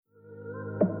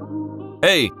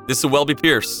Hey, this is Welby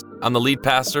Pierce. I'm the lead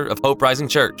pastor of Hope Rising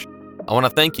Church. I want to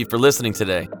thank you for listening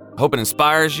today. I hope it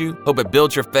inspires you, hope it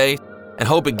builds your faith, and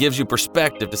hope it gives you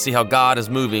perspective to see how God is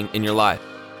moving in your life.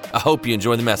 I hope you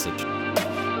enjoy the message.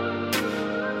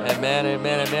 Amen,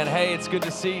 amen, amen. Hey, it's good to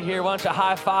see you here. Why don't you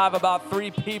high five about 3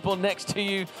 people next to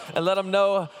you and let them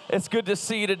know it's good to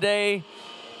see you today.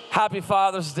 Happy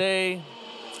Father's Day.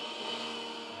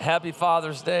 Happy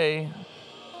Father's Day.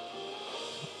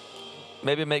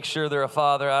 Maybe make sure they're a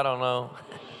father. I don't know.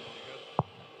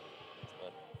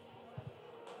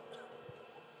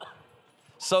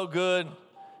 So good.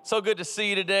 So good to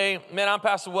see you today. Man, I'm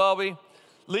Pastor Welby,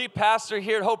 lead pastor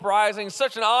here at Hope Rising.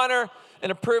 Such an honor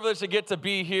and a privilege to get to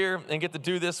be here and get to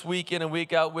do this week in and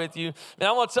week out with you. Man,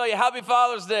 I want to tell you, happy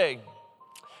Father's Day.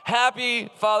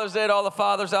 Happy Father's Day to all the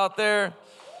fathers out there.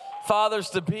 Fathers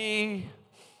to be.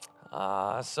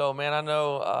 So, man, I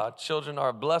know children are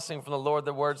a blessing from the Lord,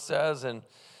 the word says. And,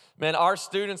 man, our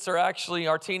students are actually,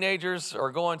 our teenagers are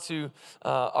going to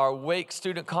our Wake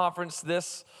Student Conference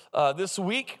this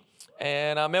week.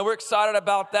 And, man, we're excited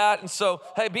about that. And so,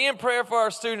 hey, be in prayer for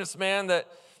our students, man,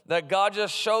 that God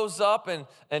just shows up and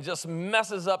just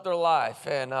messes up their life.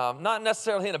 And not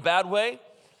necessarily in a bad way.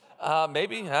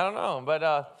 Maybe, I don't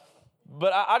know.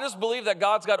 But I just believe that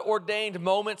God's got ordained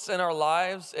moments in our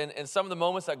lives, and some of the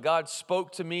moments that God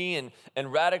spoke to me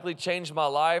and radically changed my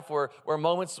life were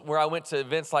moments where I went to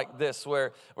events like this,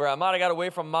 where I might have got away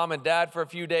from mom and dad for a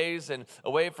few days and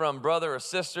away from brother or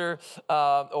sister,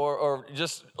 or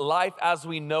just life as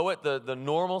we know it, the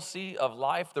normalcy of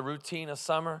life, the routine of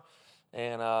summer.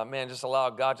 And, man, just allow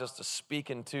God just to speak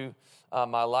into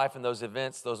my life in those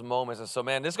events, those moments. And so,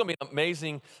 man, this is going to be an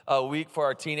amazing week for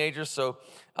our teenagers. So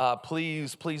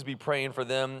please be praying for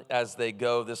them as they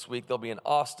go this week. They'll be in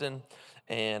Austin.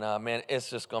 And, man, it's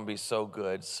just going to be so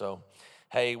good. So,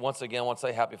 hey, once again, I want to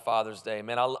say happy Father's Day.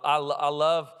 Man, I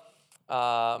love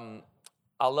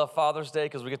Father's Day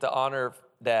because we get to honor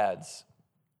dads.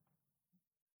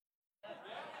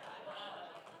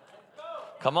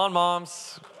 Come on,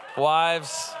 moms.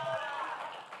 Wives,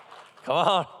 come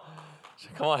on,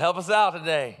 help us out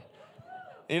today.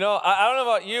 You know, I don't know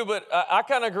about you, but I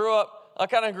kind of grew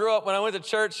up when I went to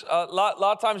church. A lot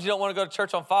of times you don't want to go to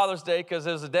church on Father's Day because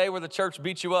it was a day where the church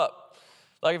beat you up.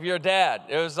 Like if you're a dad,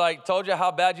 it was like told you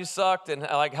how bad you sucked and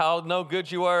like how no good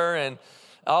you were and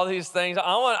all these things.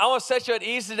 I want to set you at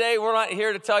ease today. We're not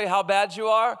here to tell you how bad you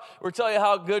are. We're telling you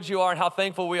how good you are and how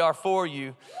thankful we are for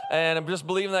you. And I'm just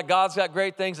believing that God's got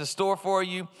great things in store for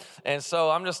you. And so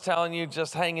I'm just telling you,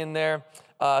 just hang in there.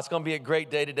 It's going to be a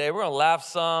great day today. We're going to laugh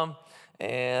some.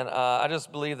 And I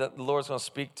just believe that the Lord's going to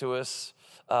speak to us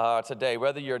today.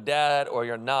 Whether you're a dad or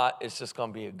you're not, it's just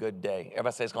going to be a good day.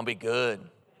 Everybody say it's going to be good.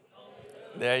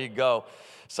 There you go.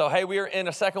 So, hey, we are in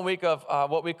a second week of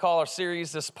what we call our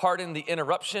series, this Pardon the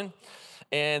Interruption.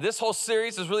 And this whole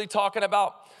series is really talking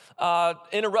about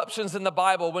interruptions in the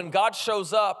Bible. When God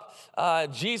shows up,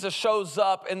 Jesus shows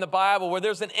up in the Bible, where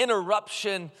there's an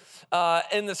interruption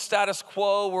in the status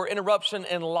quo, or interruption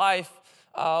in life.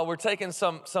 We're taking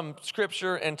some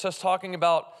scripture and just talking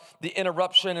about the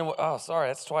interruption and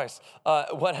that's twice.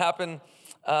 What happened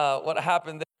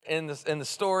in the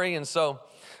story, and so.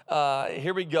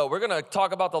 Here we go. We're going to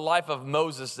talk about the life of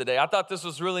Moses today. I thought this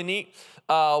was really neat.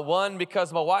 One,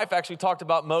 because my wife actually talked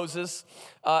about Moses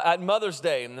at Mother's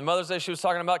Day. And the Mother's Day, she was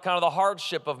talking about kind of the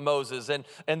hardship of Moses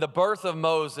and the birth of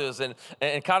Moses and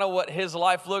kind of what his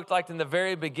life looked like in the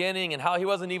very beginning and how he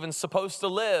wasn't even supposed to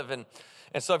live. And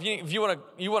so if you want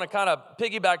to kind of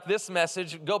piggyback this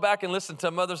message, go back and listen to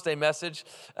a Mother's Day message,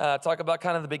 talk about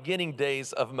kind of the beginning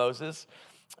days of Moses.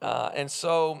 And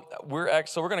so we're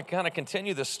going to kind of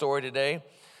continue this story today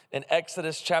in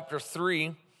Exodus chapter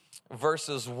 3,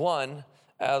 verses 1,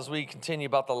 as we continue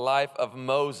about the life of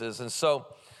Moses. And so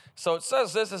it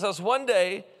says this, it says, one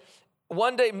day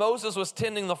Moses was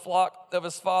tending the flock of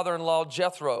his father-in-law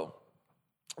Jethro,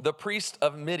 the priest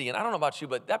of Midian. I don't know about you,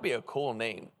 but that'd be a cool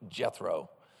name, Jethro.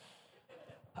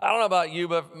 I don't know about you,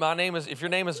 but if your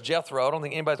name is Jethro, I don't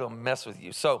think anybody's going to mess with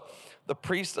you. So the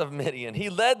priest of Midian, he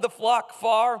led the flock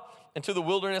far into the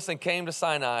wilderness and came to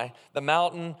Sinai, the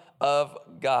mountain of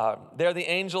God. There the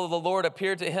angel of the Lord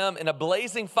appeared to him in a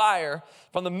blazing fire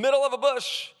from the middle of a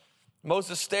bush.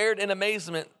 Moses stared in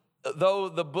amazement. Though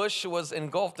the bush was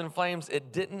engulfed in flames,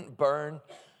 it didn't burn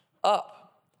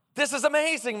up. This is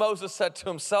amazing, Moses said to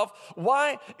himself.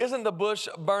 Why isn't the bush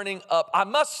burning up? I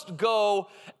must go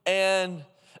and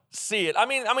see it. I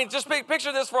mean, just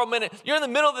picture this for a minute. You're in the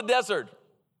middle of the desert.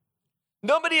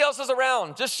 Nobody else is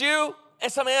around, just you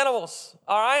and some animals,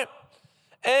 all right?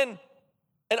 And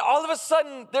all of a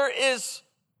sudden, there is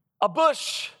a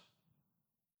bush.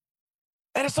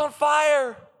 and it's on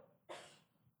fire,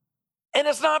 and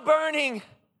it's not burning.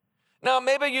 Now,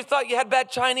 maybe you thought you had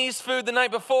bad Chinese food the night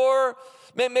before.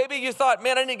 Maybe you thought,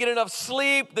 man, I didn't get enough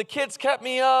sleep. The kids kept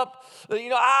me up.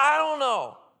 I don't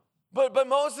know. But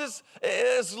Moses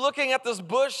is looking at this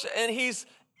bush, and he's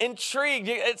intrigued.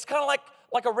 It's kind of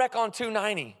like a wreck on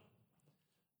 290.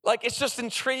 Like, it's just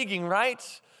intriguing, right?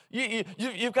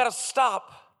 You've got to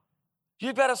stop.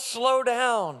 You've got to slow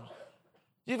down.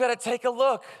 You've got to take a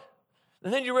look.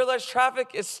 And then you realize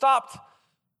traffic is stopped,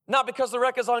 not because the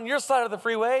wreck is on your side of the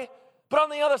freeway, but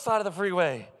on the other side of the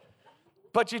freeway.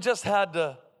 But you just had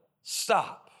to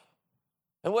stop.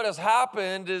 And what has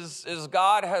happened is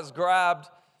God has grabbed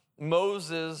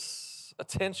Moses'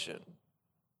 attention.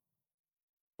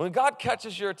 When God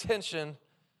catches your attention,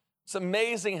 it's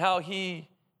amazing how he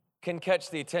can catch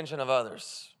the attention of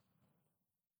others.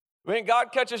 When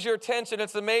God catches your attention,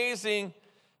 it's amazing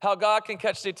how God can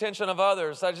catch the attention of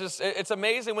others. It's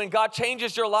amazing when God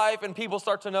changes your life and people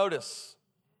start to notice,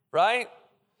 right?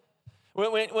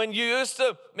 When you used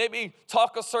to maybe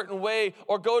talk a certain way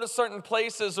or go to certain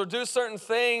places or do certain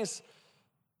things,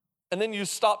 and then you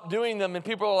stop doing them and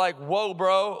people are like, whoa,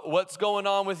 bro, what's going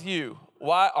on with you?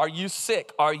 Why? Are you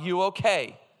sick? Are you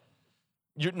okay?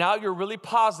 Now you're really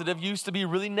positive. You used to be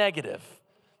really negative.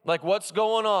 Like, what's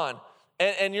going on?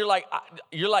 And you're like,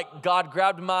 God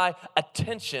grabbed my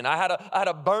attention. I had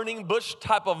a burning bush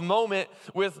type of moment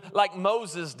like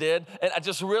Moses did, and I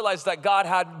just realized that God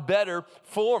had better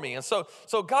for me. And so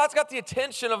God's got the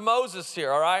attention of Moses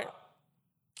here, all right?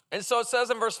 And so it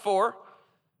says in verse 4,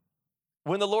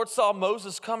 when the Lord saw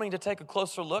Moses coming to take a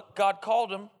closer look, God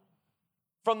called him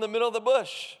from the middle of the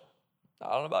bush.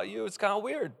 I don't know about you, it's kind of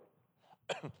weird.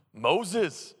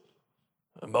 Moses.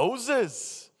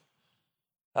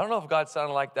 I don't know if God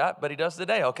sounded like that, but he does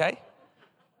today, okay?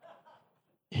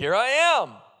 Here I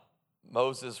am,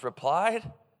 Moses replied.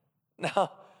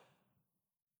 Now,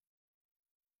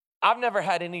 I've never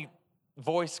had any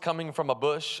voice coming from a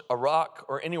bush, a rock,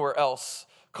 or anywhere else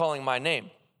calling my name.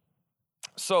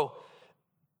 So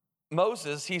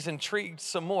Moses, he's intrigued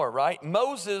some more, right?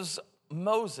 Moses,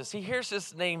 he hears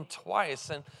his name twice.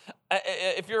 And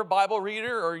if you're a Bible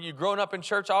reader or you've grown up in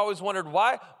church, I always wondered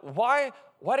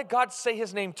why did God say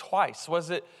his name twice? Was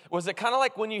it kind of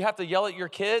like when you have to yell at your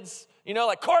kids?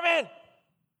 Like, Corbin,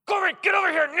 get over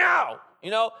here now.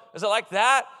 Is it like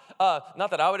that?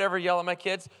 Not that I would ever yell at my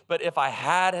kids, but if I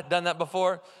had done that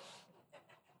before,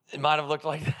 it might have looked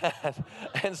like that.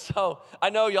 And so I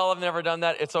know y'all have never done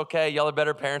that. It's okay. Y'all are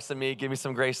better parents than me. Give me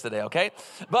some grace today, okay?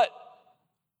 But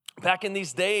back in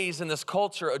these days, in this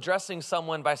culture, addressing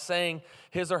someone by saying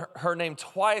his or her name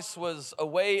twice was a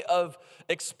way of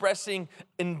expressing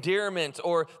endearment,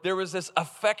 or there was this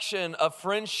affection of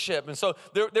friendship. And so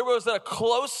there was a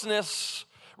closeness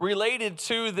related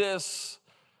to this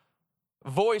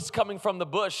voice coming from the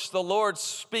bush, the Lord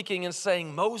speaking and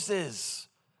saying, Moses.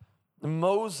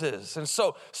 And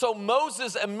so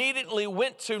Moses immediately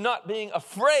went to not being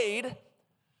afraid,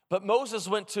 but Moses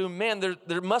went to, man,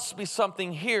 there must be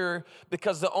something here,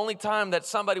 because the only time that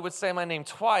somebody would say my name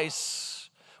twice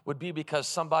would be because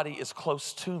somebody is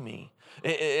close to me.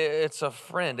 It's a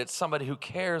friend. It's somebody who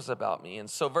cares about me. And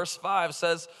so verse 5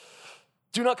 says,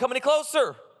 do not come any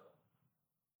closer.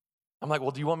 I'm like,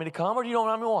 well, do you want me to come or do you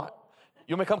want me to want?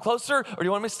 You want me to come closer or do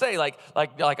you want me to stay? Like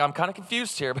I'm kind of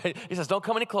confused here. But he says, don't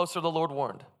come any closer, the Lord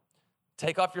warned.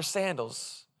 Take off your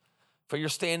sandals, for you're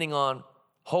standing on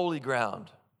holy ground.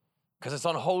 Because it's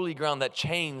on holy ground that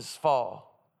chains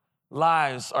fall.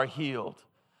 Lives are healed.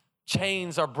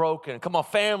 Chains are broken. Come on,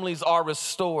 families are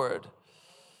restored.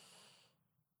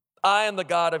 I am the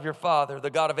God of your father, the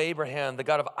God of Abraham, the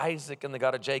God of Isaac, and the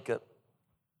God of Jacob.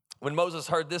 When Moses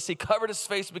heard this, he covered his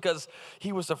face because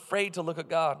he was afraid to look at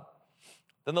God.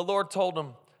 Then the Lord told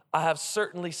him, I have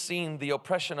certainly seen the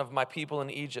oppression of my people in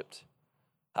Egypt.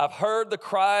 I've heard the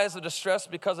cries of distress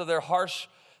because of their harsh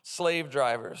slave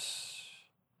drivers.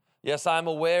 Yes, I'm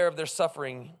aware of their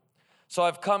suffering. So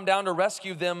I've come down to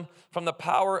rescue them from the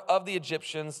power of the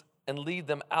Egyptians and lead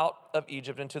them out of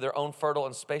Egypt into their own fertile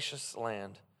and spacious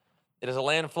land. It is a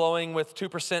land flowing with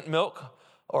 2% milk,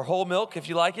 or whole milk if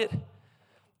you like it.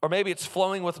 Or maybe it's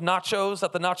flowing with nachos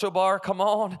at the nacho bar. Come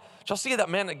on. Y'all see that,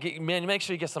 man? Make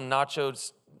sure you get some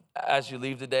nachos as you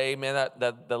leave today. Man,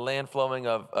 that the land flowing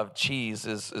of cheese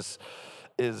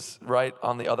is right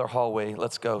on the other hallway.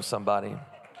 Let's go, somebody.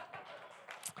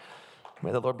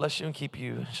 May the Lord bless you and keep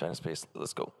you, shine his face.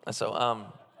 Let's go. And so,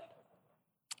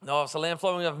 no, it's a land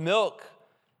flowing of milk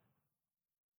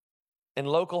and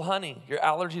local honey. Your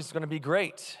allergies are going to be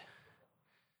great.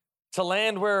 It's a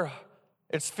land where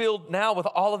it's filled now with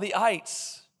all of the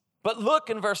ites. But look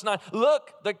in verse 9,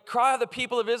 look, the cry of the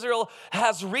people of Israel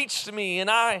has reached me, and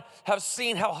I have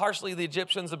seen how harshly the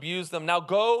Egyptians abuse them. Now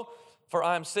go, for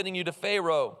I am sending you to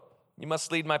Pharaoh. You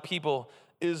must lead my people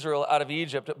Israel out of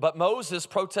Egypt. But Moses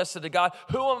protested to God,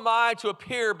 who am I to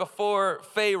appear before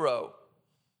Pharaoh?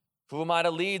 Who am I to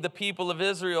lead the people of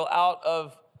Israel out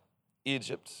of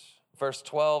Egypt? Verse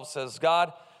 12 says,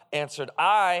 God answered,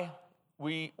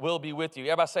 we will be with you.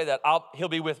 Everybody say that, he'll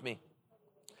be with me.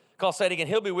 Come on, say it again,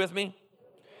 he'll be with me.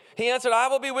 He answered, I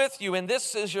will be with you, and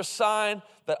this is your sign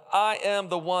that I am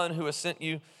the one who has sent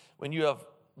you. When you have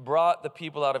brought the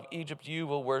people out of Egypt, you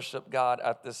will worship God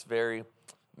at this very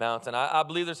mountain. I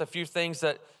believe there's a few things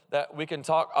that we can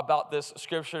talk about this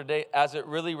scripture today as it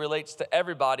really relates to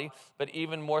everybody, but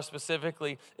even more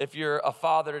specifically, if you're a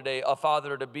father today, a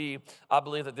father to be, I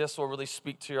believe that this will really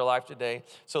speak to your life today.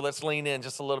 So let's lean in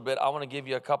just a little bit. I want to give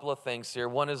you a couple of things here.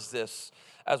 One is this,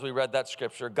 as we read that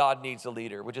scripture, God needs a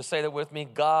leader. Would you say that with me?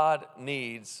 God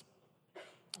needs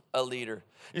a leader.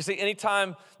 You see,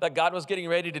 anytime that God was getting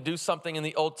ready to do something in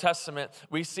the Old Testament,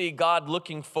 we see God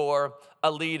looking for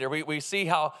a leader. We see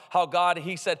how God,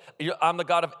 he said, I'm the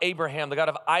God of Abraham, the God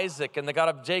of Isaac, and the God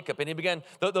of Jacob. And he began,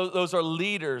 those are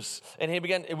leaders. And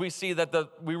we see that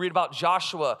we read about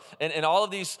Joshua and all of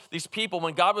these people.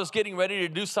 When God was getting ready to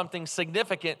do something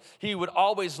significant, he would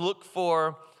always look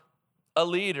for a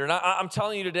leader. And I'm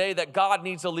telling you today that God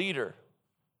needs a leader.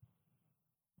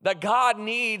 That God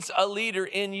needs a leader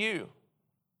in you.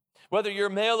 Whether you're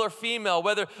male or female,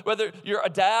 whether you're a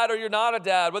dad or you're not a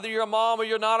dad, whether you're a mom or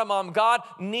you're not a mom, God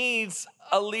needs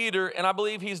a leader, and I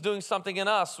believe he's doing something in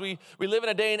us. We live in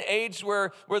a day and age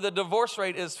where the divorce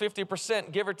rate is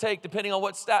 50%, give or take, depending on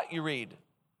what stat you read.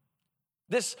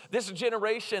 This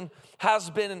generation has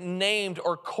been named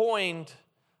or coined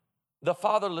the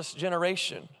fatherless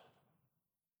generation.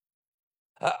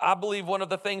 I believe one of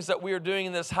the things that we are doing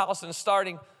in this house and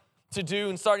starting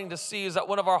to see is that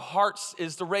one of our hearts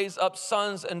is to raise up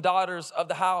sons and daughters of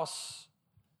the house.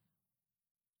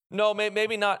 No,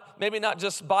 maybe not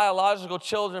just biological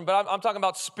children, but I'm talking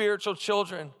about spiritual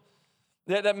children.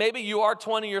 That maybe you are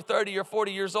 20, you're 30, you're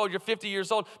 40 years old, you're 50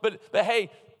 years old, but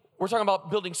hey, we're talking about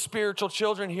building spiritual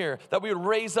children here, that we would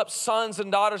raise up sons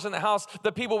and daughters in the house,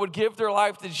 that people would give their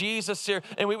life to Jesus here,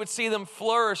 and we would see them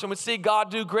flourish, and we'd see God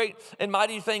do great and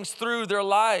mighty things through their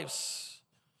lives.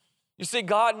 You see,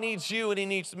 God needs you and he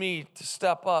needs me to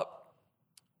step up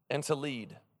and to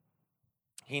lead.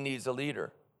 He needs a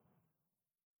leader.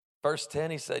 Verse 10,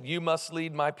 he said, you must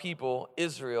lead my people,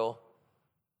 Israel,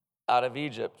 out of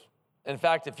Egypt. In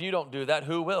fact, if you don't do that,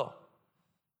 who will?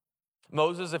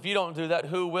 Moses, if you don't do that,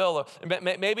 who will?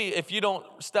 Maybe if you don't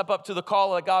step up to the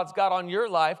call that God's got on your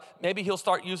life, maybe he'll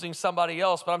start using somebody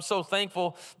else. But I'm so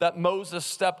thankful that Moses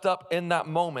stepped up in that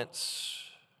moment.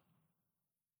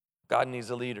 God needs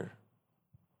a leader.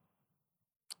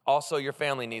 Also, your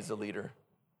family needs a leader.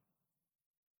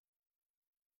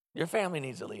 Your family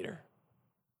needs a leader.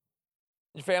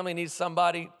 Your family needs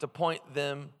somebody to point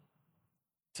them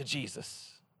to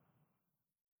Jesus.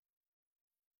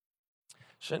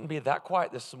 Shouldn't be that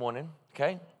quiet this morning,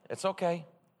 okay? It's okay.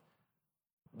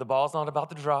 The ball's not about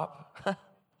to drop.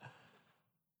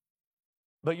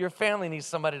 But your family needs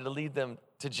somebody to lead them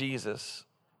to Jesus.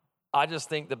 I just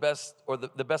think the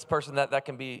best person that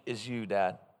can be is you,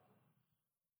 Dad.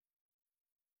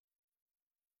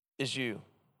 Is you.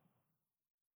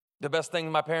 The best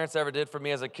thing my parents ever did for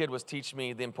me as a kid was teach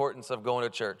me the importance of going to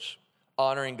church,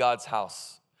 honoring God's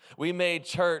house. We made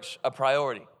church a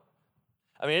priority.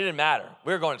 I mean, it didn't matter.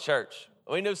 We were going to church.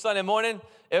 We knew Sunday morning,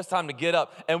 it was time to get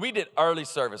up. And we did early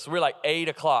service. We were like 8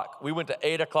 o'clock. We went to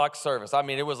 8 o'clock service. I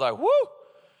mean, it was like, woo!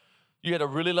 You had to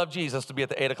really love Jesus to be at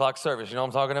the 8 o'clock service. You know what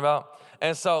I'm talking about?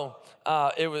 And so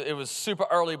it was super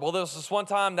early. Well, there was this one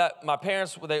time that my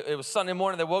parents, it was Sunday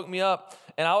morning, they woke me up.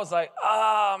 And I was like,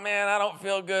 oh, man, I don't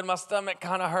feel good. My stomach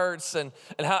kind of hurts. And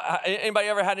anybody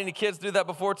ever had any kids do that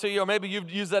before to you? Or maybe you've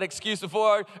used that excuse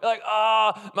before. You're like,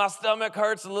 my stomach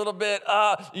hurts a little bit.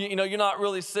 You're not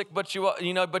really sick, but you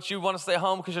want to stay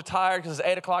home because you're tired because it's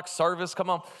 8 o'clock service. Come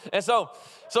on. And so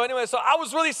I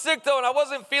was really sick, though, and I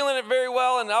wasn't feeling it very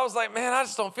well. And I was like, man, I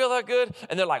just don't feel that good.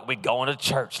 And they're like, we going to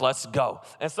church. Let's go.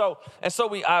 And so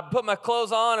I put my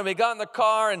clothes on, and we got in the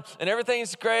car, and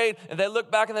everything's great. And they look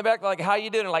back in the back like, how you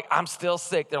doing? And like, I'm still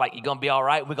sick. They're like, you going to be all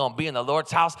right? We're going to be in the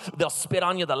Lord's house. They'll spit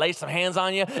on you. They'll lay some hands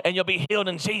on you, and you'll be healed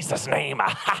in Jesus' name.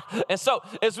 And so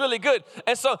it's really good.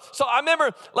 And so I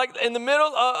remember, like, in the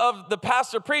middle of the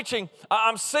pastor preaching,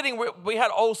 I'm sitting, we had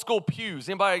old school pews.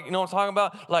 Anybody know what I'm talking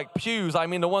about? Like pews. I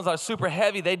mean, the ones that are super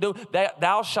heavy,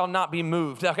 thou shalt not be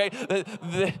moved, okay?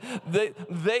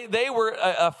 They were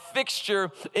a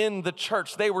fixture in the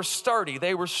church. They were sturdy.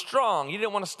 They were strong. You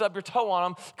didn't want to stub your toe on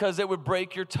them because it would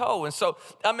break your toe. And so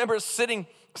I remember sitting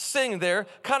there,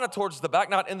 kind of towards the back,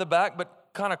 not in the back, but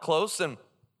kind of close. And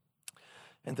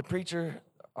the preacher,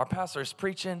 our pastor, is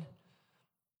preaching.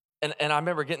 And I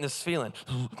remember getting this feeling.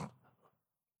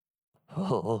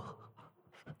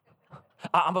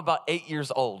 I'm about 8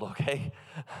 years old, okay?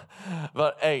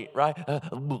 About 8, right?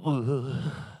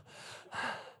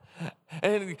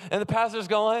 And the pastor's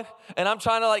going, and I'm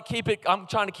trying to keep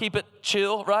it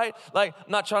chill, right? Like,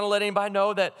 I'm not trying to let anybody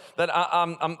know that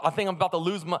I think I'm about to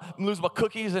lose my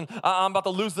cookies, and I'm about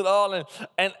to lose it all,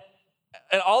 and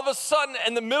all of a sudden,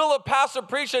 in the middle of pastor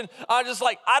preaching, I just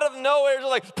out of nowhere,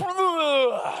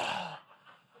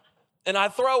 and I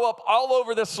throw up all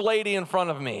over this lady in front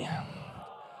of me.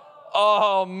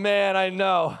 Oh man, I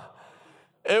know.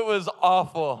 It was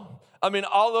awful. I mean,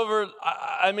 all over,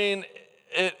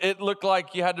 it looked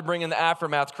like you had to bring in the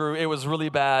aftermath crew. It was really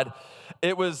bad.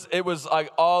 It was like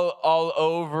all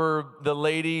over the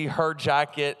lady, her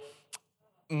jacket,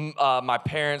 my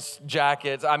parents'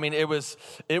 jackets. I mean, it was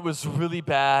really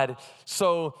bad.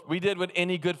 So we did what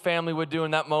any good family would do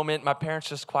in that moment. My parents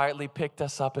just quietly picked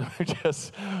us up and we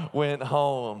just went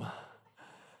home.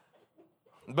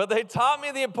 But they taught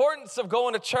me the importance of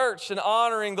going to church and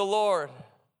honoring the Lord.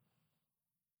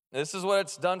 This is what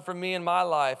it's done for me in my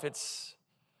life. It's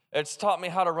taught me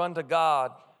how to run to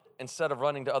God instead of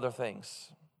running to other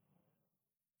things.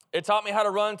 It taught me how to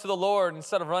run to the Lord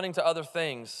instead of running to other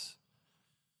things.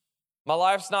 My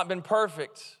life's not been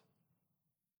perfect,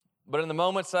 but in the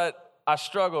moments that I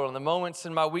struggled, in the moments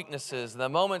in my weaknesses, in the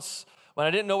moments when I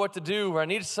didn't know what to do, where I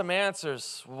needed some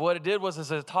answers, what it did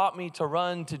was it taught me to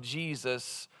run to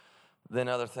Jesus than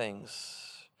other things.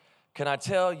 Can I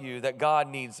tell you that God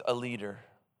needs a leader?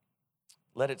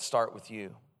 Let it start with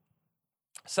you.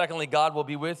 Secondly, God will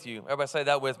be with you. Everybody say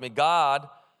that with me. God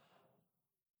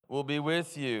will be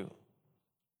with you.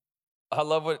 I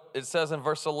love what it says in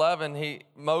verse 11.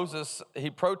 Moses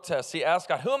protests. He asks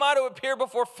God, who am I to appear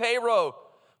before Pharaoh?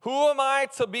 Who am I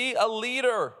to be a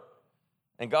leader?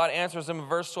 And God answers him in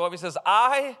verse 12. He says,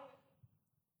 I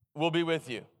will be with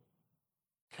you.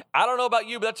 I don't know about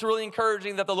you, but that's really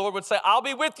encouraging that the Lord would say, I'll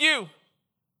be with you.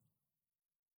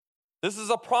 This is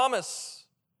a promise.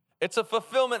 It's a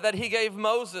fulfillment that he gave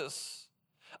Moses.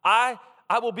 I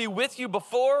will be with you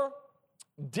before,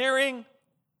 during,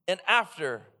 and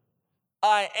after.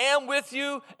 I am with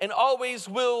you and always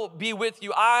will be with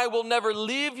you. I will never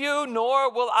leave you,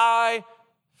 nor will I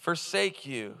forsake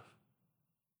you.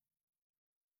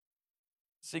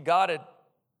 See, God's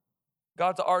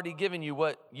already given you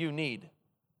what you need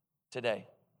today.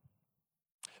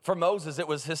 For Moses, it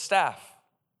was his staff.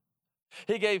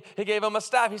 He gave him a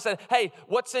staff. He said, hey,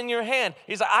 what's in your hand?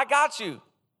 He's like, I got you.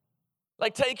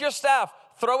 Take your staff,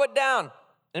 throw it down.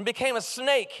 And it became a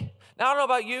snake. Now, I don't know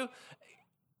about you.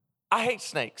 I hate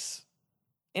snakes.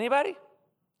 Anybody?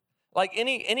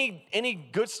 Any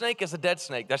good snake is a dead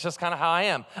snake. That's just kind of how I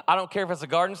am. I don't care if it's a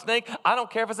garden snake. I don't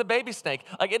care if it's a baby snake.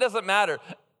 It doesn't matter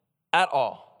at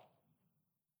all.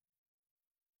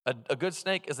 A good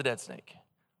snake is a dead snake.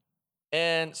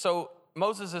 And so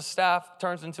Moses' staff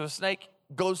turns into a snake,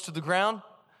 goes to the ground.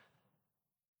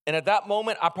 And at that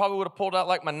moment, I probably would have pulled out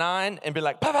my 9 and be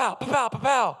like, pow, pow, pow, pow, pow,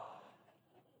 pow.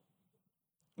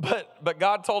 But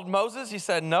God told Moses, he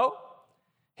said, no.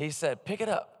 He said, pick it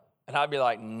up. And I'd be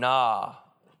like, nah,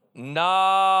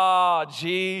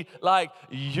 G,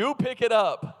 you pick it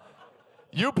up.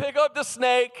 You pick up the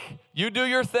snake, you do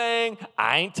your thing,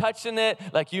 I ain't touching it.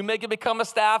 You make it become a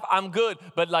staff, I'm good.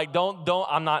 But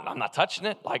I'm not touching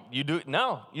it. You do it.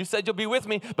 No, you said you'll be with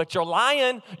me, but you're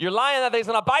lying that thing's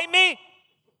gonna bite me.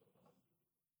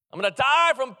 I'm gonna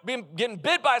die from getting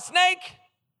bit by a snake.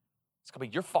 It's gonna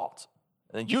be your fault.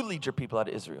 And then you lead your people out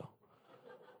of Israel.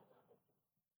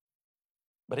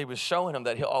 But he was showing him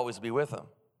that he'll always be with him.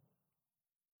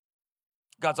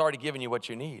 God's already given you what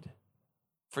you need.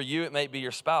 For you, it may be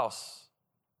your spouse.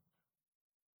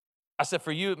 I said,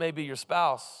 for you, it may be your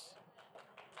spouse.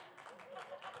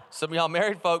 Some of y'all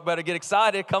married folk better get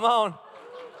excited. Come on.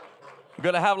 We're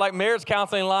going to have marriage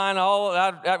counseling line. We're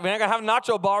not going to have a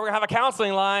nacho bar. We're going to have a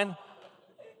counseling line.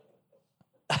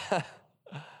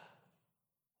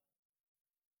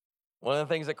 One of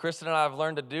the things that Kristen and I have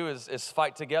learned to do is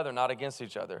fight together, not against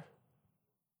each other.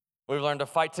 We've learned to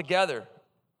fight together,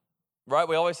 right?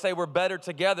 We always say we're better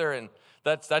together, and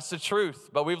that's the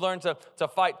truth. But we've learned to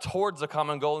fight towards a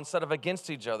common goal instead of against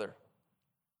each other.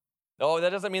 No, that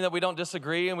doesn't mean that we don't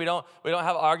disagree and we don't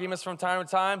have arguments from time to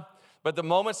time. But the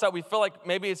moments that we feel like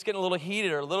maybe it's getting a little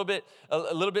heated or a little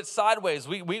bit sideways,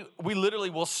 we literally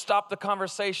will stop the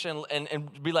conversation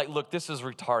and be like, look, this is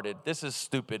retarded. This is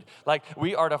stupid. Like,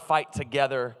 we are to fight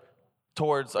together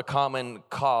towards a common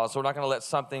cause. We're not going to let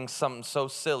something so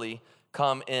silly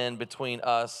come in between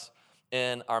us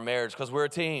and our marriage, because we're a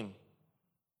team.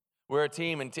 We're a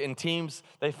team, and teams,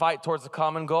 they fight towards a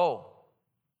common goal.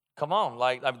 Come on,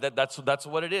 like that's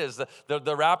what it is. The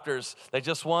Raptors, they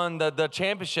just won the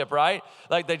championship, right?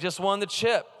 Like, they just won the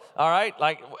chip, all right?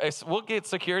 Like, we'll get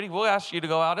security. We'll ask you to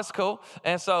go out. It's cool.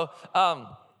 And so, I'm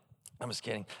just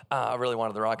kidding. I really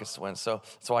wanted the Rockets to win, so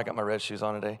that's why I got my red shoes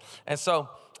on today. And so,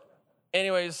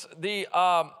 anyways,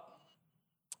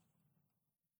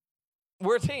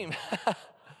 we're a team.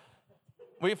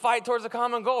 We fight towards a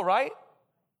common goal, right?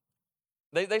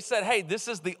 They said, hey, this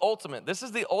is the ultimate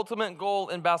goal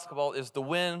in basketball, is to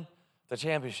win the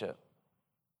championship.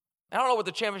 I don't know what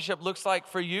the championship looks like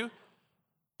for you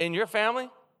in your family.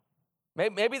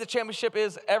 Maybe the championship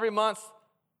is every month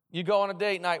you go on a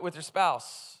date night with your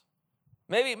spouse.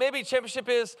 Maybe championship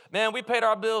is, man, we paid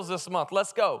our bills this month.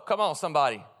 Let's go. Come on,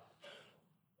 somebody.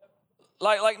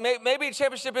 Like maybe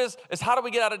championship is how do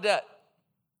we get out of debt?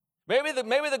 Maybe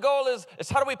the goal is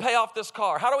how do we pay off this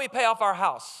car? How do we pay off our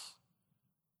house?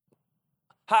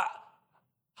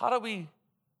 How do we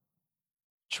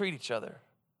treat each other?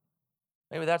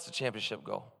 Maybe that's the championship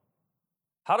goal.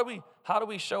 How do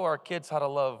we show our kids how to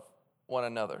love one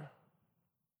another?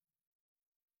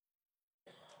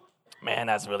 Man,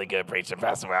 that's really good preaching,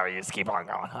 Pastor Well. You just keep on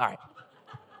going. All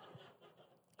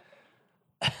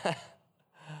right.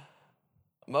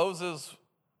 Moses,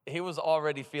 he was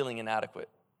already feeling inadequate.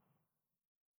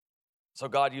 So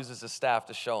God uses his staff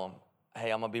to show him,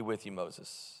 hey, I'm going to be with you,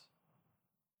 Moses.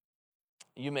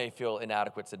 You may feel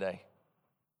inadequate today.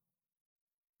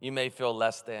 You may feel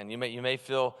less than. You may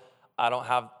feel I don't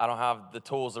have the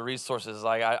tools, the resources.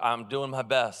 Like I'm doing my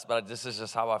best, but this is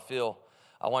just how I feel.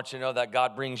 I want you to know that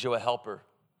God brings you a helper.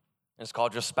 And it's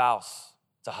called your spouse.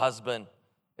 It's a husband.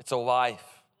 It's a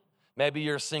wife. Maybe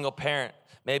you're a single parent.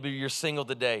 Maybe you're single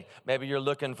today. Maybe you're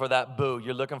looking for that boo.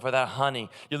 You're looking for that honey.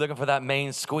 You're looking for that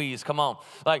main squeeze. Come on.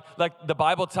 Like the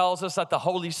Bible tells us that the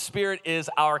Holy Spirit is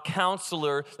our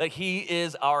counselor, that he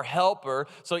is our helper.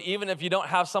 So even if you don't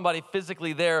have somebody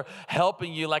physically there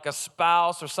helping you, like a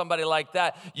spouse or somebody like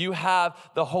that, you have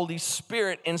the Holy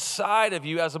Spirit inside of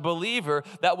you as a believer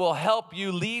that will help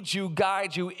you, lead you,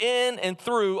 guide you in and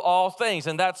through all things.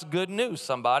 And that's good news,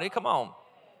 somebody. Come on.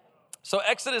 So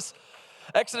Exodus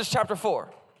chapter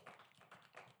 4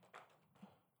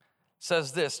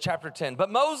 says this, chapter 10.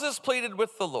 But Moses pleaded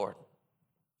with the Lord.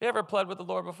 You ever pled with the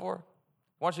Lord before?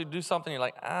 He wants you to do something, you're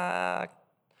like, I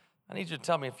need you to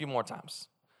tell me a few more times.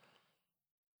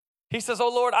 He says, oh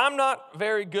Lord, I'm not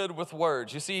very good with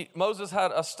words. You see, Moses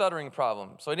had a stuttering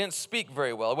problem, so he didn't speak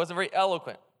very well. He wasn't very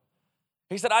eloquent.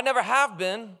 He said, I never have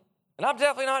been, and I'm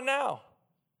definitely not now,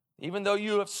 even though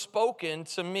you have spoken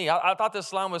to me. I thought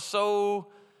this line was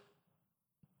so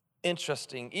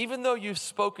interesting. Even though you've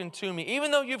spoken to me, even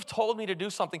though you've told me to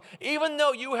do something, even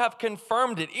though you have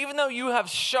confirmed it, even though you have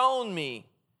shown me,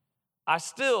 I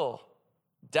still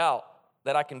doubt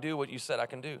that I can do what you said I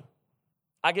can do.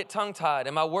 I get tongue-tied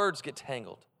and my words get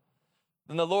tangled.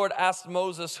 Then the Lord asked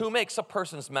Moses, who makes a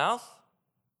person's mouth?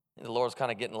 And the Lord's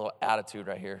kind of getting a little attitude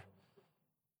right here.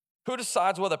 Who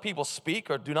decides whether people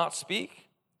speak or do not speak?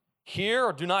 Hear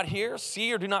or do not hear?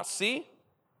 See or do not see?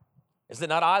 Is it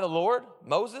not I, the Lord,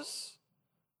 Moses?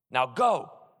 Now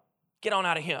go, get on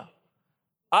out of here.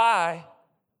 I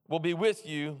will be with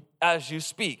you as you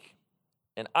speak,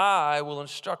 and I will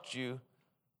instruct you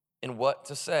in what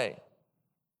to say.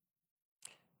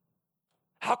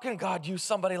 How can God use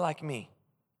somebody like me,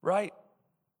 right?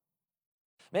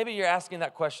 Maybe you're asking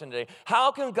that question today.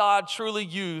 How can God truly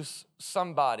use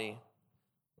somebody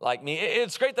like me?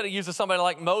 It's great that he uses somebody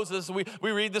like Moses.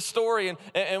 We read the story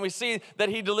and we see that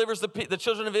he delivers the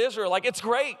children of Israel. Like, it's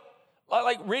great.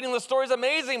 Like reading the story is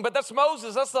amazing, but that's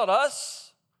Moses. That's not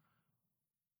us.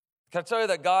 Can I tell you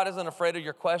that God isn't afraid of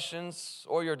your questions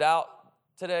or your doubt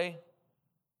today?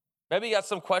 Maybe you got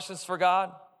some questions for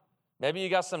God. Maybe you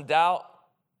got some doubt,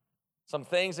 some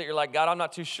things that you're like, God, I'm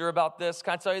not too sure about this.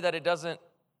 Can I tell you that it doesn't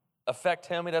affect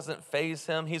him? It doesn't faze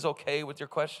him. He's okay with your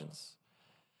questions.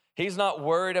 He's not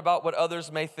worried about what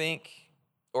others may think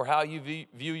or how you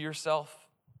view yourself.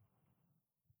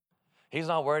 He's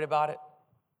not worried about it.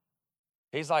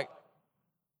 He's like,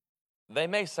 they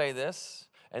may say this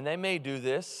and they may do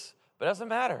this, but it doesn't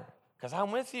matter because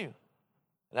I'm with you.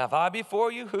 And if I be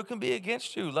for you, who can be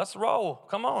against you? Let's roll.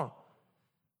 Come on.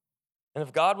 And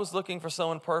if God was looking for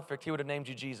someone perfect, he would have named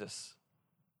you Jesus.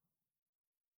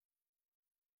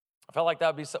 I felt like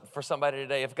that would be for somebody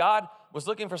today. If God was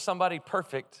looking for somebody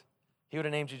perfect, he would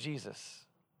have named you Jesus.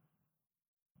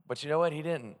 But you know what? He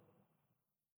didn't.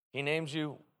 He named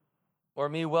you, or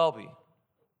me, Welby.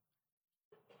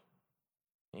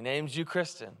 He named you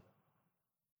Kristen.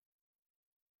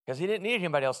 Because he didn't need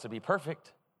anybody else to be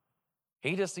perfect.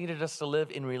 He just needed us to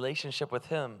live in relationship with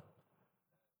him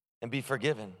and be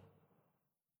forgiven.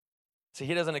 See,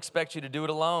 he doesn't expect you to do it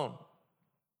alone.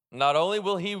 Not only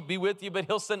will he be with you, but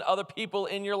he'll send other people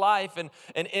in your life and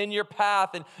in your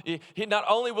path. And not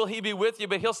only will he be with you,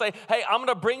 but he'll say, hey, I'm going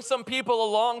to bring some people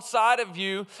alongside of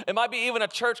you. It might be even a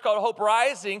church called Hope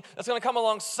Rising that's going to come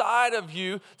alongside of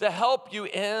you to help you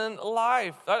in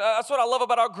life. That's what I love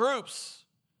about our groups.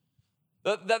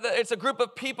 It's a group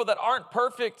of people that aren't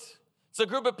perfect. It's a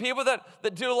group of people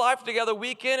that do life together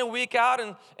week in and week out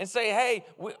and say, hey,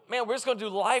 we're just going to do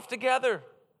life together.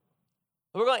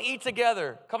 We're going to eat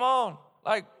together. Come on.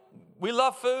 Like, we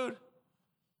love food.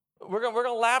 We're going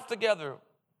to laugh together.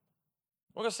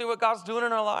 We're going to see what God's doing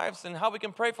in our lives and how we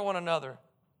can pray for one another.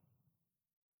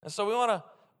 And so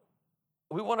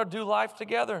we want to do life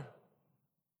together.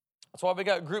 That's why we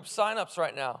got group signups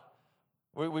right now.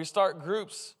 We start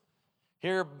groups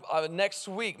here next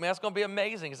week. Man, it's going to be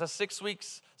amazing. It's a 6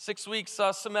 weeks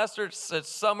semester. It's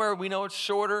summer. We know it's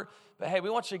shorter. But hey, we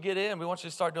want you to get in. We want you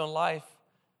to start doing life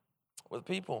with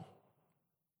people.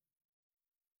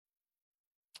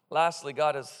 Lastly,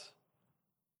 God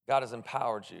has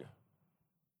empowered you.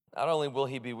 Not only will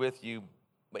he be with you,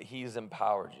 but he's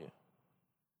empowered you.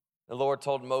 The Lord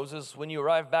told Moses, when you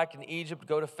arrive back in Egypt,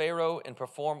 go to Pharaoh and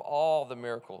perform all the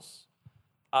miracles.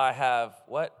 I have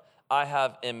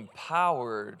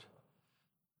empowered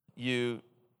you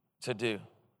to do.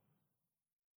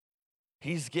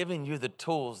 He's giving you the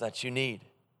tools that you need.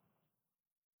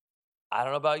 I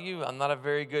don't know about you, I'm not a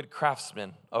very good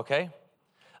craftsman, okay?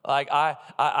 Like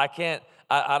I can't,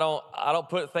 I don't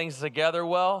put things together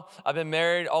well. I've been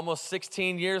married almost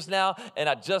 16 years now, and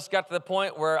I just got to the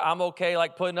point where I'm okay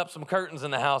like putting up some curtains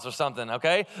in the house or something,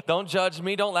 okay? Don't judge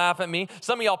me, don't laugh at me.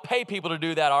 Some of y'all pay people to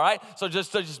do that, all right? So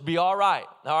just be all right,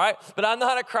 all right? But I'm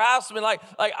not a craftsman,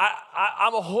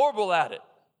 I'm horrible at it.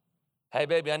 Hey,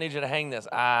 baby, I need you to hang this.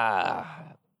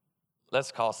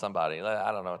 Let's call somebody.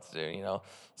 I don't know what to do, you know.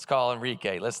 Let's call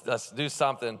Enrique. Let's do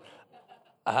something.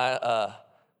 I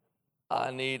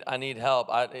need help.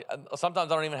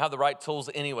 Sometimes I don't even have the right tools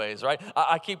anyways, right?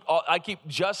 I keep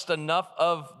just enough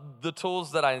of the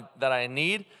tools that I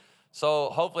need. So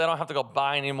hopefully I don't have to go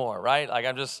buy any more, right? Like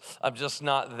I'm just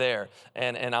not there.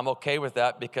 And I'm okay with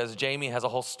that because Jamie has a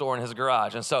whole store in his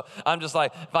garage. And so I'm just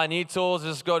like, if I need tools,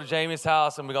 just go to Jamie's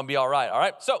house and we're going to be all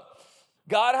right? So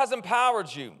God has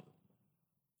empowered you.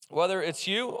 Whether it's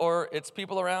you or it's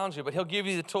people around you, but he'll give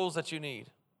you the tools that you need.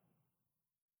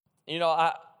 You know,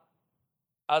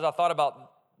 as I thought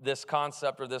about this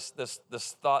concept or this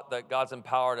thought that God's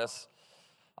empowered us,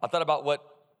 I thought about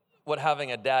what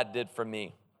having a dad did for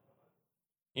me.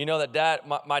 You know that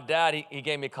my dad, he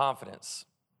gave me confidence.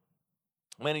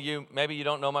 Many of you, maybe you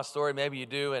don't know my story, maybe you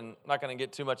do, and I'm not going to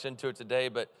get too much into it today,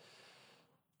 but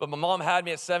my mom had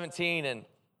me at 17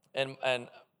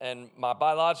 and my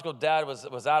biological dad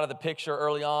was out of the picture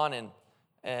early on,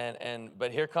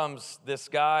 but here comes this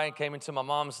guy, came into my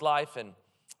mom's life and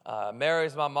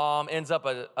marries my mom, ends up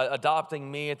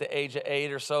adopting me at the age of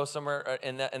 8 or so, somewhere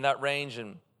in that range.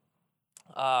 And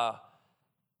I'll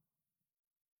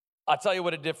tell you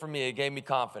what it did for me. It gave me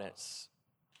confidence.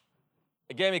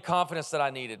 It gave me confidence that I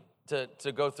needed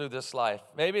to go through this life.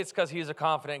 Maybe it's because he's a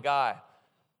confident guy.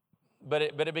 But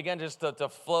it began just to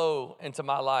flow into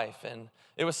my life. And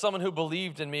it was someone who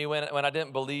believed in me when I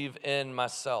didn't believe in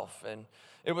myself. And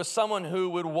it was someone who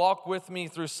would walk with me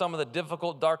through some of the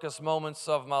difficult, darkest moments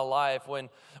of my life. When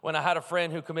I had a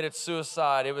friend who committed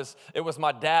suicide, it was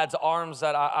my dad's arms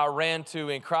that I ran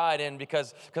to and cried in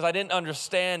because I didn't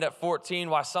understand at 14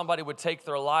 why somebody would take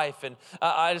their life. And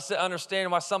I just didn't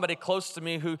understand why somebody close to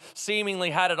me who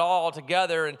seemingly had it all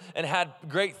together and had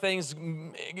great things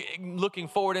looking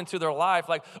forward into their life.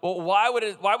 Like, well, why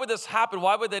would this happen?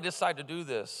 Why would they decide to do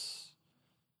this?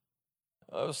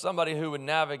 It was somebody who would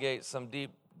navigate some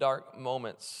deep, dark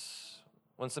moments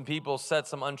when some people said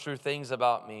some untrue things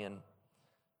about me, and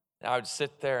I would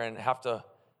sit there and have to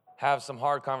have some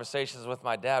hard conversations with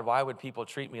my dad. Why would people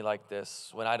treat me like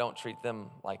this when I don't treat them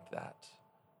like that?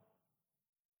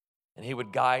 And he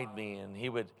would guide me, and he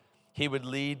would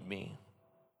lead me.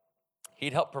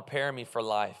 He'd help prepare me for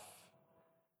life.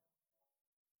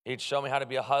 He'd show me how to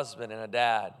be a husband and a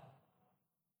dad.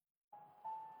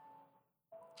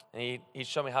 And he'd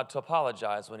show me how to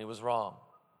apologize when he was wrong.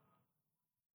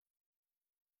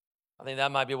 I think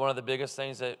that might be one of the biggest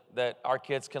things that our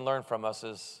kids can learn from us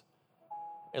is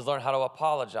learn how to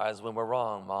apologize when we're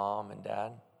wrong, Mom and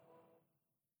Dad.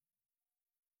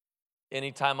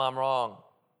 Anytime I'm wrong,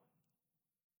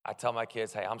 I tell my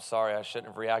kids, hey, I'm sorry, I shouldn't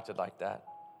have reacted like that.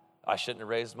 I shouldn't have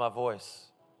raised my voice.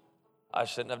 I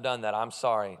shouldn't have done that. I'm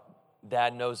sorry.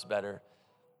 Dad knows better.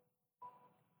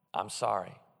 I'm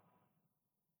sorry.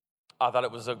 I thought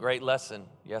it was a great lesson.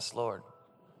 Yes, Lord.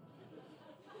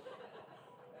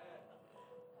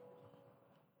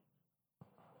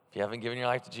 If you haven't given your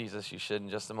life to Jesus, you should in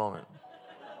just a moment.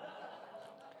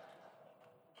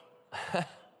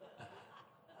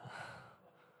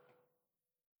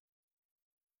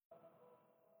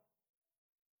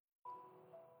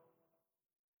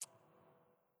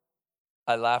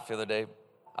 I laughed the other day.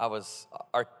 I was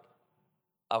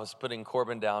putting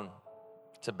Corbin down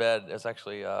to bed. It was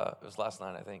actually, it was last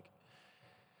night, I think.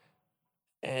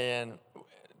 And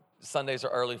Sundays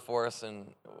are early for us,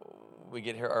 and we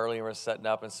get here early, and we're setting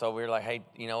up. And so we were like, hey,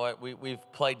 you know what?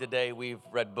 We've played today. We've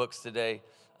read books today.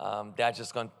 Dad's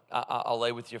just going, I'll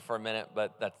lay with you for a minute,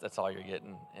 but that's all you're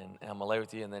getting. And I'm going to lay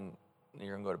with you, and then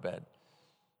you're going to go to bed.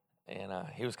 And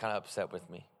he was kind of upset with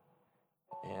me.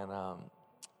 And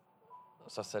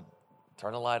so I said,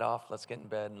 turn the light off, let's get in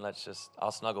bed, and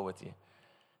I'll snuggle with you.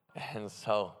 And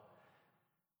so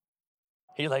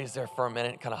he lays there for a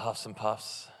minute, kind of huffs and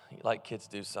puffs, like kids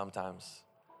do sometimes.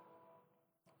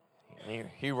 And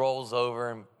he rolls over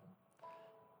and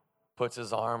puts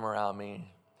his arm around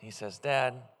me. He says,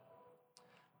 Dad,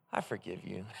 I forgive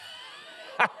you.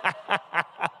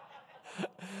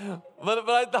 But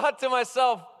I thought to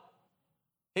myself,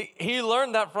 he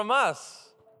learned that from us.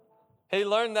 He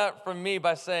learned that from me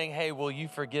by saying, hey, will you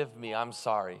forgive me? I'm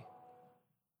sorry.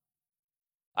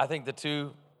 I think the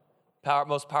two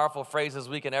most powerful phrases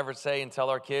we can ever say and tell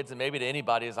our kids, and maybe to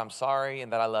anybody, is I'm sorry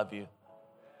and that I love you.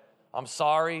 I'm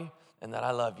sorry and that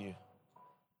I love you.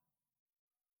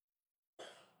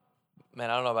 Man,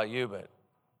 I don't know about you, but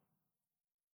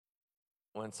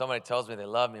when somebody tells me they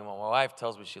love me, when my wife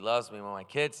tells me she loves me, when my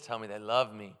kids tell me they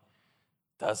love me,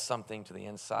 it does something to the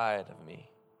inside of me.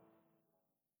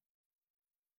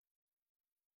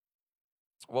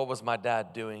 What was my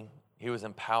dad doing? He was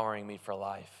empowering me for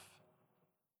life.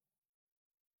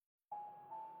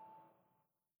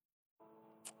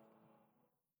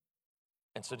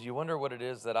 And so do you wonder what it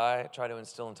is that I try to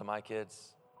instill into my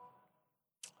kids?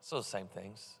 It's those same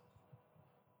things.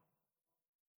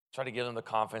 Try to give them the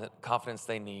confidence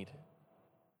they need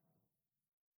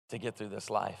to get through this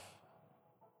life.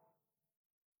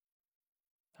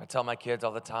 I tell my kids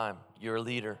all the time, you're a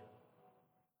leader.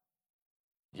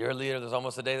 You're a leader. There's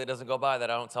almost a day that doesn't go by that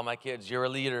I don't tell my kids, you're a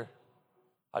leader.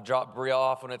 I drop Bria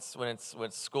off when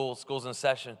school's in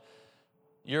session.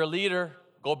 You're a leader.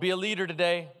 Go be a leader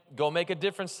today. Go make a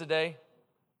difference today.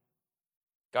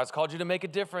 God's called you to make a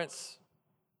difference.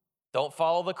 Don't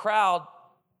follow the crowd.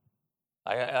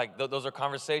 Those are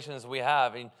conversations we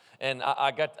have, and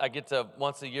I get to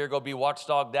once a year go be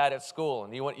watchdog dad at school.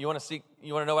 And you want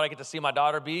to know what I get to see my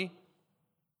daughter be?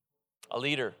 A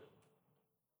leader.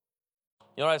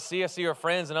 You know what I see? I see her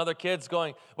friends and other kids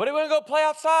going, what are we going to go play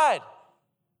outside?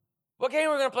 What game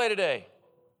are we going to play today?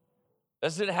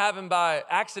 This didn't happen by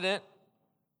accident.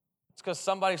 It's because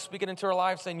somebody's speaking into her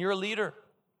life saying, you're a leader.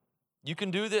 You can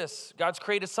do this. God's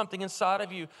created something inside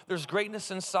of you. There's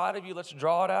greatness inside of you. Let's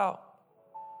draw it out.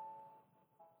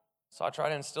 So I try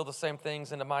to instill the same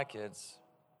things into my kids.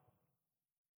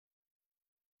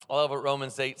 I love what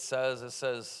Romans 8 says. It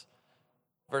says,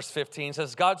 verse 15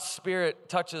 says, God's Spirit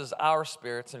touches our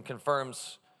spirits and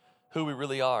confirms who we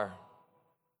really are.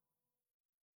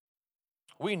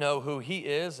 We know who He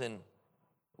is, and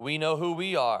we know who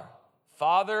we are.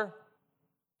 Father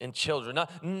and children.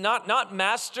 Not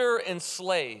master and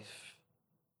slave,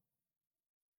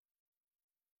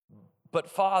 but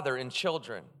father and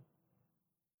children.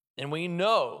 And we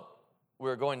know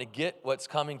we're going to get what's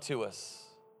coming to us.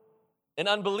 An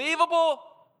unbelievable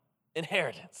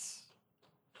inheritance.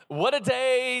 What a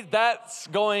day that's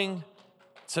going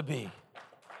to be.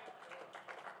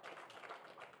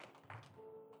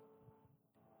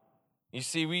 You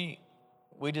see,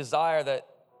 we desire that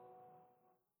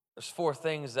there's 4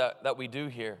 things that we do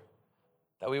here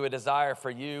that we would desire for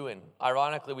you. And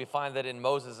ironically, we find that in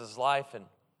Moses' life,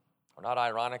 or not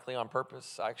ironically, on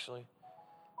purpose, actually,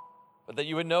 but that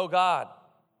you would know God,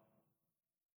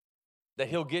 that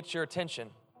He'll get your attention.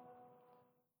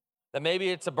 That maybe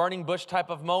it's a burning bush type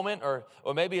of moment, or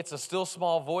maybe it's a still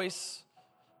small voice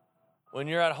when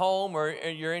you're at home, or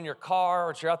you're in your car,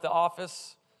 or you're at the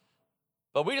office.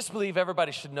 But we just believe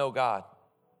everybody should know God.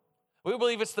 We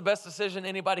believe it's the best decision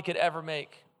anybody could ever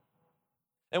make.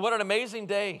 And what an amazing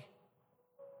day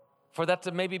for that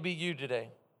to maybe be you today.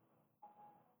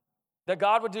 That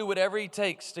God would do whatever he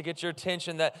takes to get your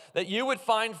attention, that you would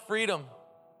find freedom.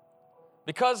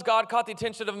 Because God caught the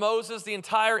attention of Moses, the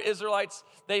entire Israelites,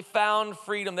 they found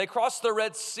freedom. They crossed the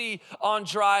Red Sea on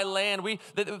dry land. We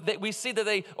see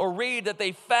that read that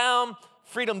they found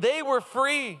freedom. They were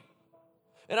free.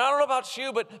 And I don't know about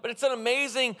you, but it's an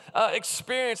amazing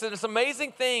experience. And it's an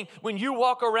amazing thing when you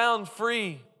walk around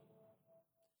free.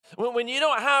 When you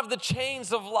don't have the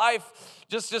chains of life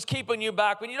just keeping you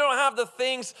back, when you don't have the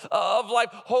things of life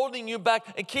holding you back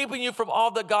and keeping you from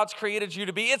all that God's created you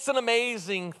to be, it's an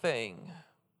amazing thing.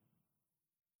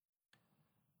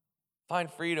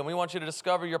 Find freedom. We want you to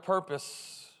discover your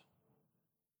purpose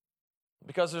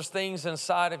because there's things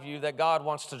inside of you that God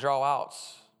wants to draw out.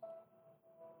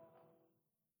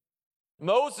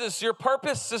 Moses, your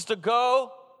purpose is to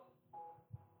go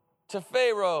to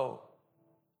Pharaoh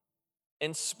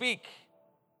and speak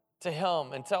to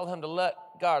him and tell him to let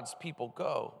God's people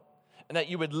go and that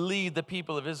you would lead the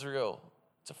people of Israel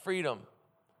to freedom.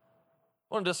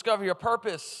 I want to discover your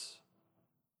purpose.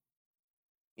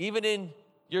 Even in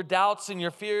your doubts and your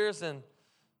fears and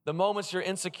the moments you're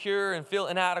insecure and feel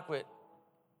inadequate,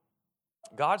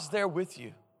 God's there with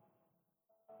you.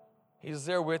 He's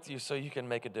there with you so you can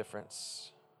make a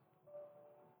difference.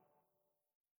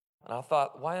 And I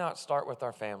thought, why not start with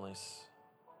our families?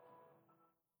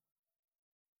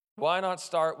 Why not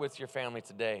start with your family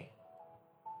today?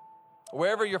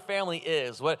 Wherever your family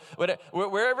is,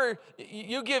 wherever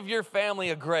you give your family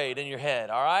a grade in your head,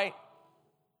 all right?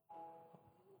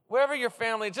 Wherever your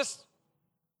family, just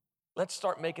let's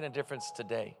start making a difference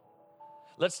today.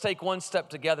 Let's take one step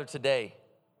together today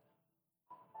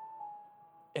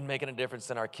in making a difference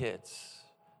in our kids,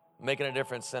 making a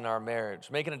difference in our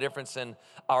marriage, making a difference in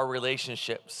our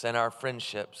relationships and our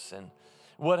friendships. And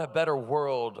what a better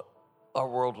world our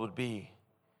world would be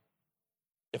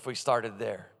if we started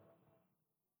there.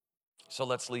 So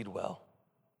let's lead well.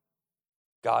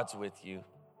 God's with you,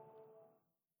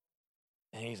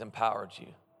 and he's empowered you.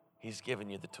 He's given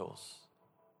you the tools.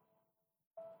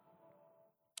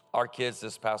 Our kids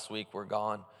this past week were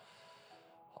gone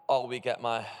all week at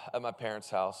my parents'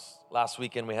 house. Last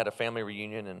weekend we had a family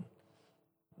reunion, and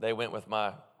they went with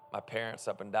my parents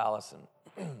up in Dallas,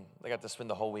 and they got to spend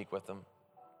the whole week with them.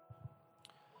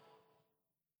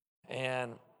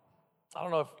 And I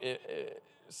don't know if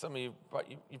some of you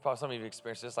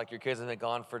experienced this, like your kids have been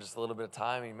gone for just a little bit of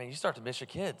time, and man, you start to miss your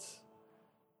kids.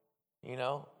 You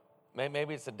know,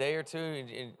 maybe it's a day or two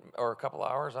or a couple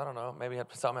hours. I don't know. Maybe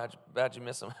it's how bad you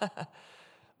miss them.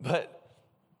 But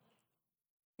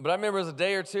I remember it was a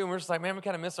day or two, and we're just like, man, we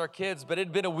kind of miss our kids. But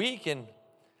it'd been a week, and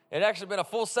it actually been a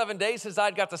full 7 days since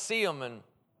I'd got to see them, and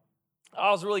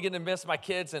I was really getting to miss my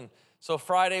kids. And so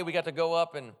Friday we got to go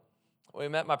up, and we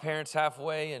met my parents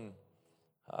halfway and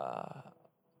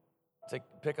to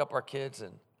pick up our kids,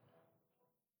 and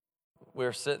we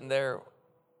were sitting there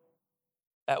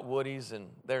at Woody's, and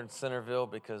they're in Centerville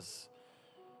because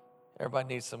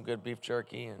everybody needs some good beef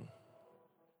jerky,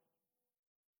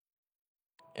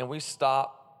 and we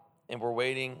stopped and we're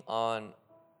waiting on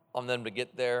them to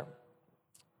get there.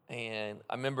 And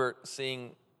I remember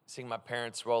seeing my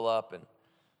parents roll up, and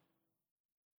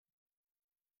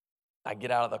I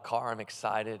get out of the car, I'm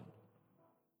excited.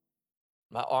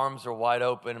 My arms are wide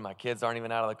open, and my kids aren't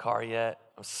even out of the car yet.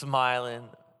 I'm smiling.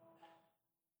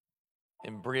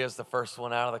 And Bria's the first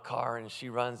one out of the car, and she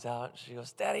runs out, and she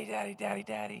goes, "Daddy, Daddy, Daddy,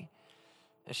 Daddy."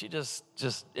 And she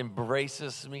just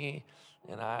embraces me,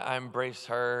 and I embrace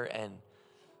her, and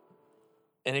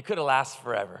it could have lasted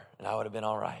forever, and I would have been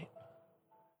all right.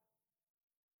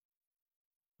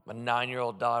 My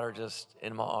 9-year-old daughter just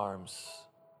in my arms.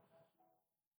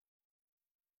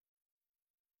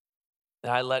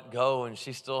 And I let go, and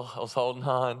she still was holding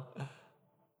on.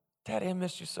 "Daddy, I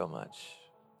missed you so much."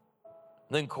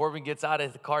 And then Corbin gets out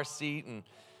of the car seat, and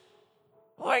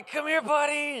I'm like, "Come here,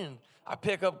 buddy." And I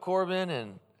pick up Corbin,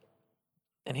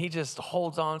 and he just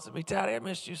holds on to me. "Daddy, I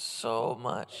missed you so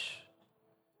much."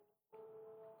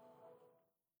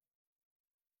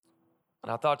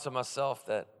 And I thought to myself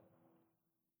that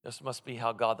this must be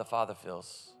how God the Father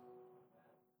feels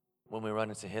when we run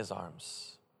into his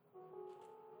arms.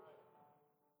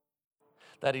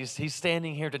 That he's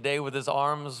standing here today with his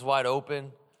arms wide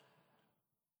open.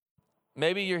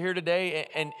 Maybe you're here today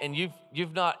and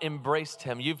you've not embraced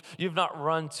him. You've not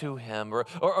run to him.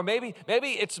 Or maybe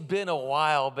it's been a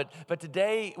while, but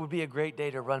today would be a great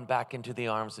day to run back into the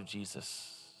arms of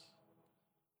Jesus.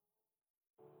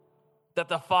 That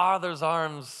the Father's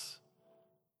arms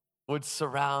would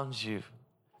surround you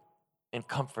and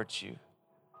comfort you.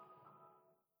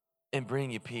 and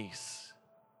bring you peace.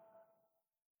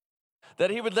 That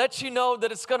he would let you know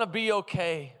that it's gonna be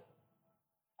okay.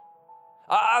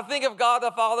 I think if God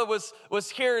the Father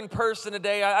was here in person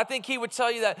today, I think he would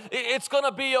tell you that it's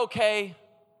gonna be okay.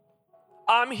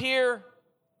 I'm here.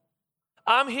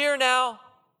 I'm here now.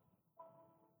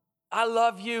 I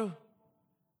love you.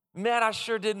 Man, I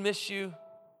sure did miss you.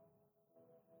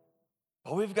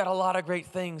 But we've got a lot of great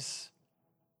things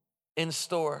in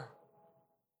store.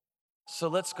 So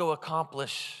let's go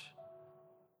accomplish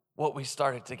what we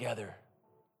started together,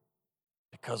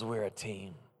 because we're a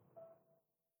team.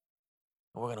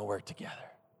 We're going to work together.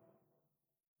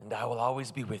 And I will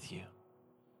always be with you.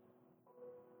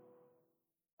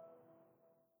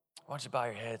 Why don't you bow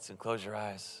your heads and close your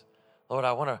eyes? Lord,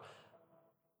 I want to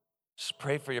just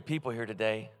pray for your people here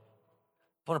today.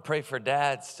 I want to pray for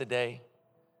dads today.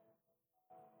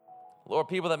 Lord,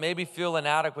 people that maybe feel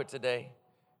inadequate today.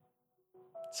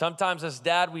 Sometimes as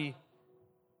dad, we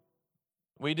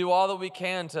do all that we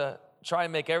can to try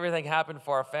and make everything happen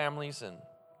for our families. And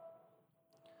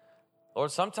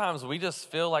Lord, sometimes we just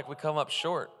feel like we come up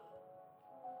short.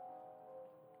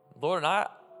 Lord, and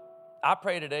I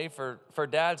pray today for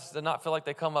dads to not feel like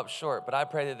they come up short, but I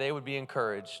pray that they would be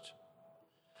encouraged.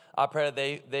 I pray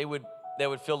that they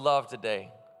would feel loved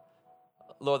today.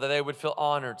 Lord, that they would feel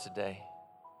honored today.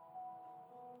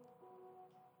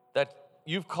 That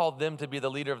you've called them to be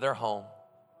the leader of their home.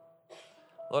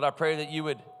 Lord, I pray that you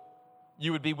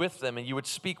would be with them and you would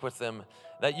speak with them,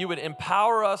 that you would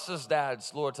empower us as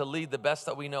dads, Lord, to lead the best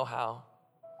that we know how.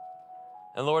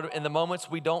 And Lord, in the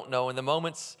moments we don't know, in the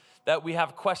moments that we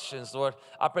have questions, Lord,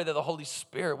 I pray that the Holy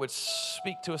Spirit would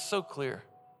speak to us so clear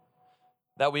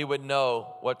that we would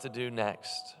know what to do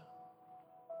next.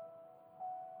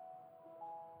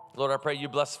 Lord, I pray you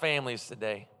bless families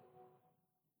today.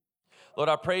 Lord,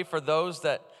 I pray for those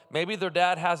that maybe their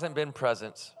dad hasn't been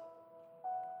present.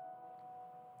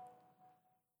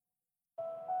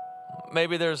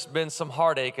 Maybe there's been some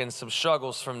heartache and some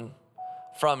struggles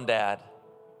from dad.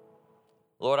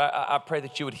 Lord, I pray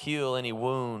that you would heal any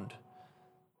wound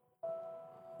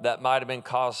that might have been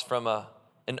caused from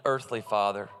an earthly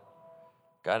father.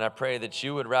 God, and I pray that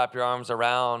you would wrap your arms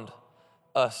around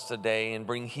us today and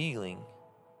bring healing.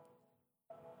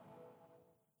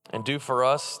 And do for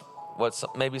us what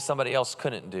maybe somebody else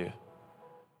couldn't do.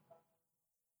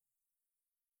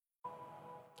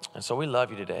 And so we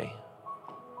love you today.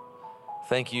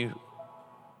 Thank you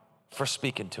for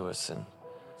speaking to us and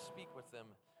speak with them.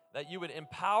 That you would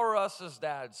empower us as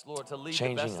dads, Lord, to lead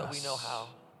the best that we know how.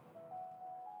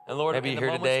 And Lord, maybe you're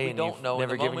here today and you've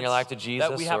never given your life to Jesus,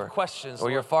 that we have questions, or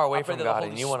you're far away from God,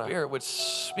 and you want to. Spirit would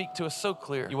speak to us so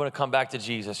clear. You want to come back to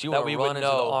Jesus. You want to run into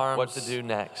the arms what to do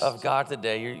next of God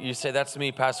today. You say, "That's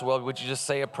me, Pastor Welby. Would you just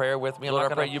say a prayer with me?"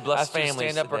 Lord, I pray you bless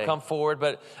families. Stand up or come forward,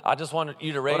 but I just want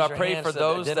you to raise your hands. Lord, I pray for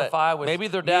those that maybe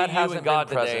their dad hasn't been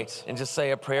present, and just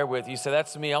say a prayer with you. Say,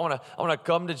 "That's me. I want to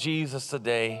come to Jesus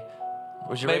today."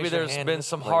 Maybe there's been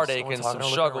some heartache and some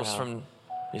struggles from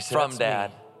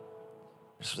dad.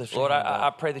 Lord, I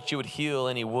pray that you would heal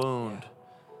any wound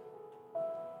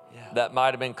that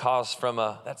might have been caused from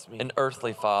an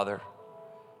earthly father.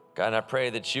 God, and I pray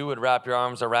that you would wrap your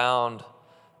arms around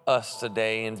us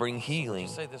today and bring healing.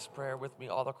 Say this prayer with me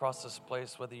all across this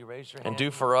place, whether you raise your hand. And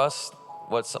do for us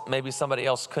what maybe somebody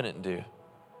else couldn't do.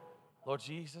 Lord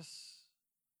Jesus,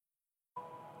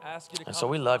 I ask you to come. And so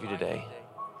we love you today.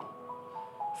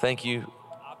 Thank you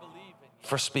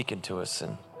for speaking to us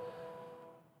and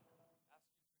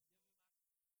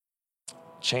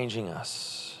changing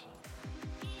us.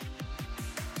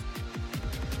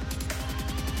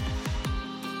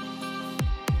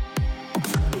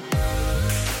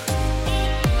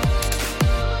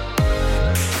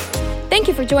 Thank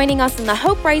you for joining us on the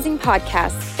Hope Rising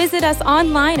podcast. Visit us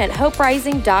online at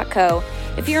hoperising.co.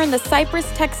 If you're in the Cypress,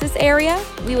 Texas area,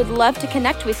 we would love to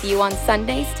connect with you on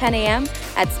Sundays, 10 a.m.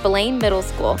 at Spillane Middle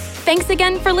School. Thanks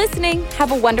again for listening.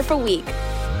 Have a wonderful week.